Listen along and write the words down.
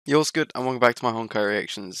Yo, what's good? And welcome back to my Honkai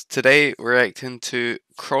reactions. Today, we're reacting to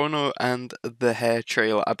Chrono and the Hare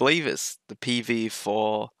trailer. I believe it's the PV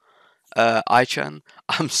for Aichan.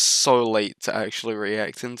 I'm so late to actually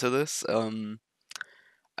reacting to this. I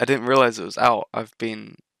didn't realize it was out. I've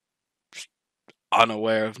been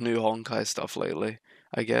unaware of new Honkai stuff lately,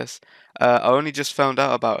 I guess. I only just found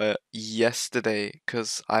out about it yesterday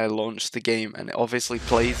because I launched the game and it obviously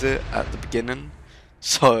plays it at the beginning.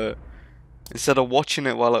 So instead of watching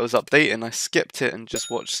it while it was updating, I skipped it and just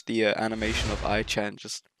watched the animation of Aichan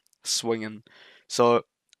just swinging. So,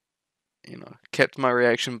 kept my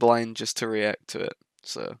reaction blind just to react to it.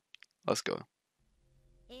 So, let's go.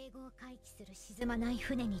 I'm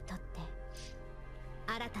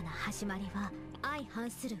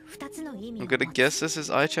gonna guess this is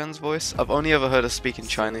Aichan's voice. I've only ever heard her speak in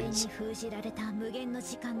Chinese.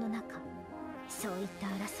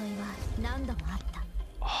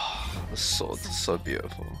 Oh, the swords are so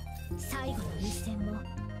beautiful.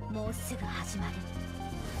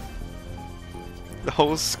 The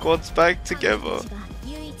whole squad's back together.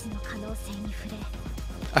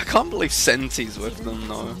 I can't believe Senti's with them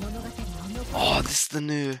though. Oh, this is the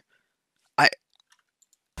new...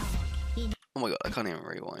 Oh my god, I can't even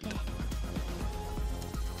rewind.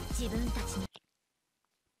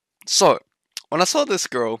 So, when I saw this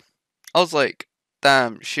girl, I was like,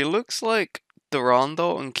 damn, she looks like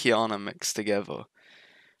Durando and Kiana mixed together.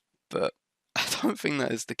 But I don't think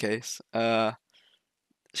that is the case.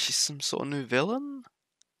 She's some sort of new villain?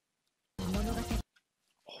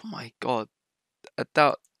 Oh my god. I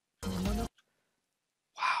doubt...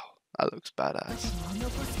 Wow, that looks badass.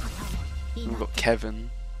 We've got Kevin.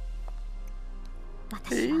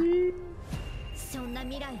 Hey.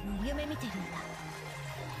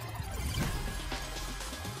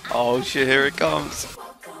 Oh shit, here it comes.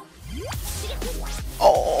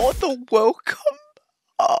 Oh, the welcome.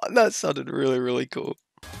 Oh, that sounded really, really cool.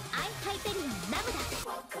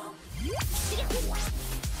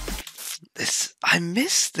 I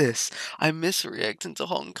miss this. I miss reacting to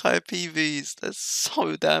Honkai PVs. They're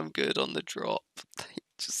so damn good on the drop. They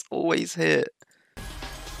just always hit.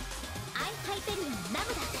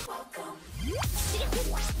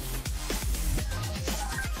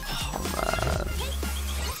 Oh man.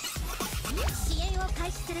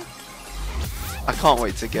 I can't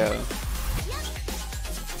wait to go.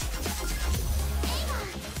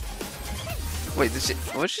 Wait, did she...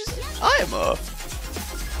 What's she... I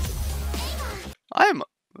am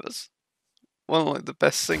was one of like the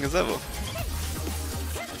best singers ever.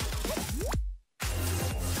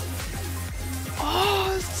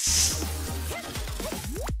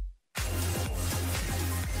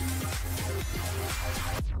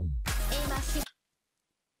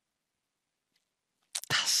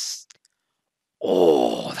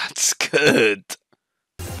 Oh, that's good.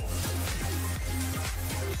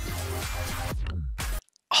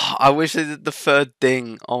 Oh, I wish they did the third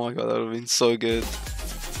ding. Oh my god, that would have been so good.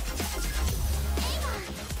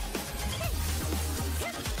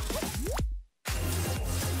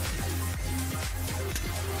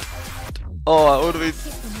 Oh, that would have been...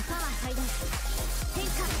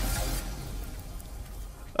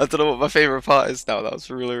 I don't know what my favourite part is now. That was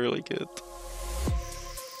really, really good.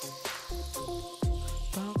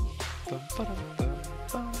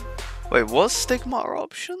 Wait, was Stigma our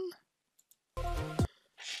option?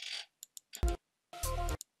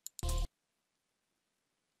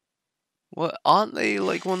 What, aren't they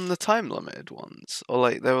like one of the time limited ones? Or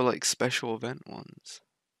like they were like special event ones?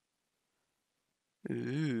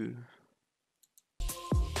 Ooh.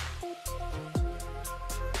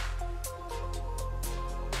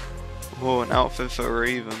 Oh, an outfit for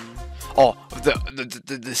Raven. Oh,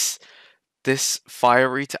 this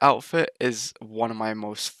Fire Eater outfit is one of my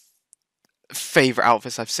most favorite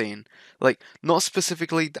outfits I've seen. Like, not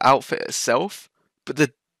specifically the outfit itself, but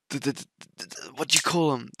the what do you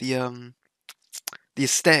call them? The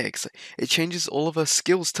aesthetics. It changes all of her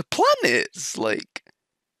skills to planets. Like,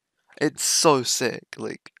 it's so sick.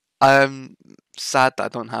 Like, I'm sad that I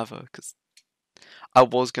don't have her because I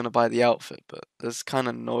was gonna buy the outfit, but there's kind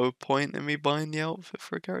of no point in me buying the outfit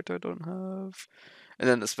for a character I don't have. And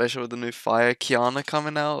then especially with the new Fire Kiana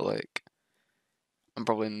coming out, like, I'm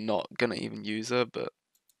probably not gonna even use her, but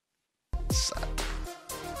sad.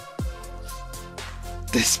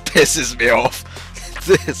 This pisses me off.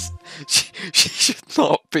 She should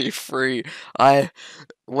not be free. I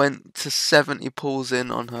went to 70 pulls in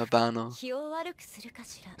on her banner.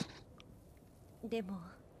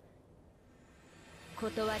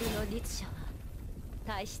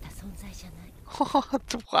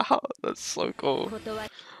 Wow, that's so cool.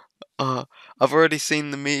 I've already seen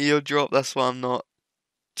the meteor drop, that's why I'm not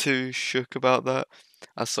too shook about that.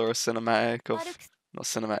 I saw a cinematic of, not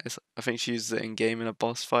cinematic, I think she used it in game in a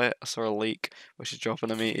boss fight. I saw a leak where she's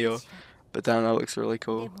dropping a meteor, but damn, that looks really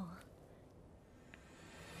cool.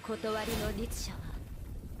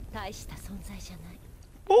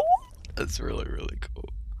 Oh, that's really, really cool.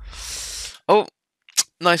 Oh,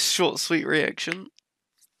 nice short, sweet reaction.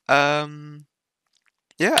 Yeah,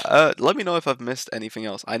 let me know if I've missed anything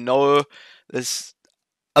else. I know there's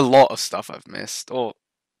a lot of stuff I've missed, or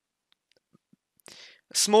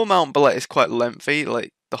a small amount, but like it's quite lengthy.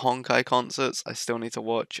 Like the Honkai concerts, I still need to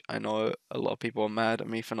watch. I know a lot of people are mad at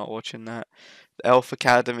me for not watching that. The Elf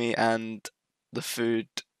Academy and the food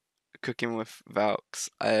cooking with Valks.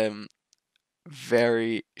 I am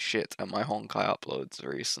very shit at my Honkai uploads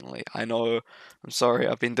recently. I know, I'm sorry,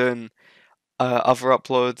 I've been doing other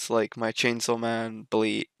uploads like my Chainsaw Man,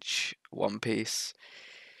 Bleach, One Piece.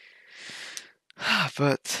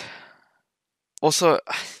 But also,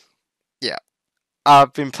 yeah,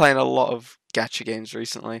 I've been playing a lot of gacha games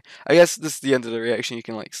recently. I guess this is the end of the reaction. You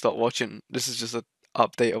can like stop watching. This is just an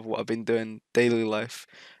update of what I've been doing daily life.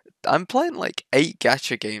 I'm playing like 8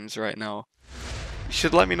 gacha games right now. You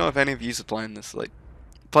should let me know if any of you are playing this. Like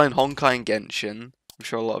playing Honkai and Genshin. I'm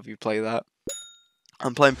sure a lot of you play that.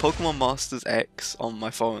 I'm playing Pokemon Masters X on my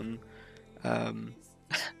phone.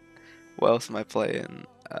 What else am I playing?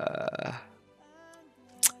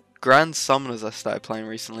 Grand Summoners I started playing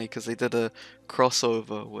recently because they did a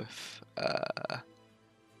crossover with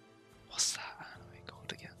what's that anime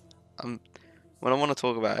called again? When I want to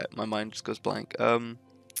talk about it, my mind just goes blank.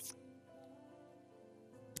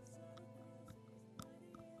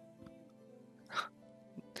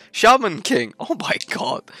 Shaman King. Oh my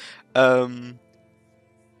god.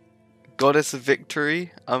 Goddess of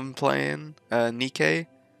Victory. I'm playing. Nikkei.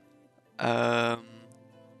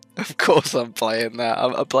 Of course I'm playing that.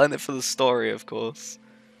 I'm playing it for the story, of course.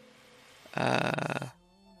 Damn,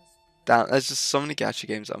 there's just so many gacha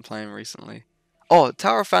games that I'm playing recently. Oh,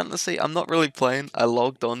 Tower of Fantasy, I'm not really playing. I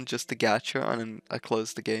logged on just to gacha and then I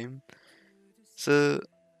closed the game. So,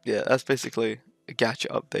 yeah, that's basically a gacha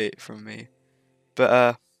update from me.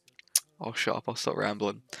 But, I'll shut up, I'll stop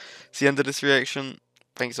rambling. It's the end of this reaction.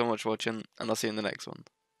 Thanks so much for watching, and I'll see you in the next one.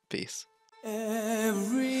 Peace.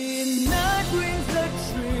 Every night